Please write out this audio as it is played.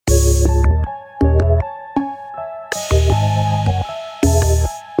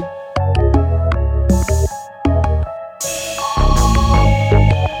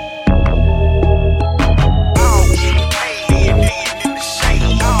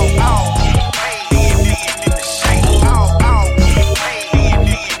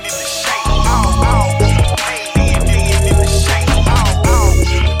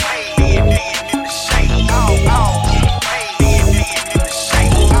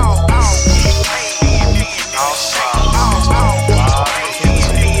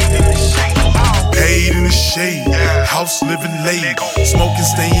living late, smoking,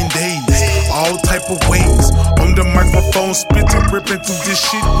 staying dazed, all type of ways. On the microphone, spitting, ripping through this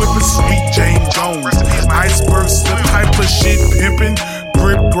shit, whipping sweet James Jones. Icebergs, the type of shit pimping.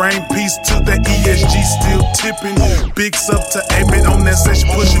 Grip, grain, piece to the ESG, still tipping. Bigs up to Amen on that session,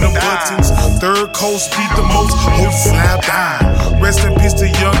 pushing them buttons. Third coast beat the most, hope slab down. Rest in peace to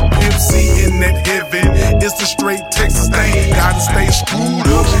young Pimp C in that heaven. It's the straight Texas thing, gotta stay screwed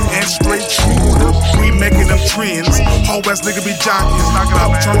up and straight screwed up. We making them trends, whole ass nigga be jocking.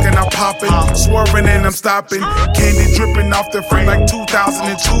 Pop trunk and I'm popping, swerving and I'm stopping. Candy dripping off the frame like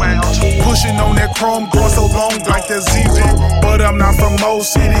 2002. Pushing on that chrome, going so long like that zero. But I'm not from Mo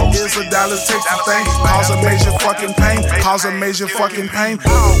City, it's a Dallas, Texas thing. Cause a major fucking pain, cause a major fucking pain.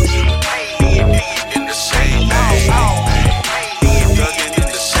 In the same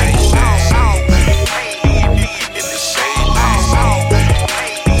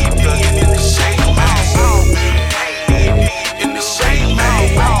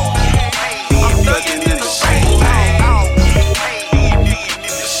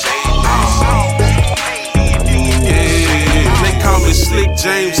Slick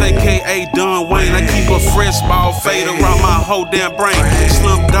James, aka Don Wayne. I keep a fresh ball fade around my whole damn brain.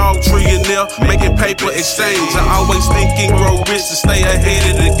 Slum dog trillionaire, making paper exchange. I always thinking grow rich to stay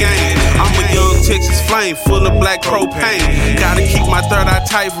ahead of the game. I'm a young Texas flame, full of black propane. Gotta keep my third eye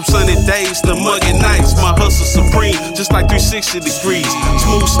tight from sunny days to muggy nights. My hustle supreme, just like 360 degrees.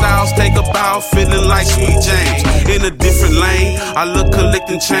 Smooth styles take a bow, feeling like Sweet James. In a different lane, I look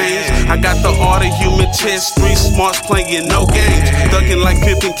collecting change. I got the art of human chess, street smarts playing no games. Ducking like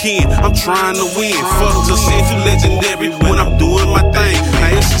Pip and Ken, I'm trying to win. Fuck to see you legendary when I'm doing my thing.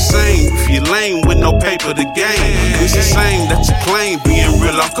 Now it's the same if you're lame with no paper to gain. It's the same that you claim being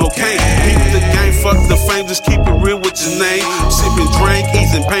real off cocaine. Keep the game, fuck the fame, just keep it real with your name. Sipping drink,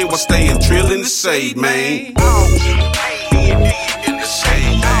 easing pain while staying trill in the shade, man. In the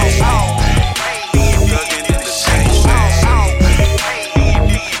shade, man.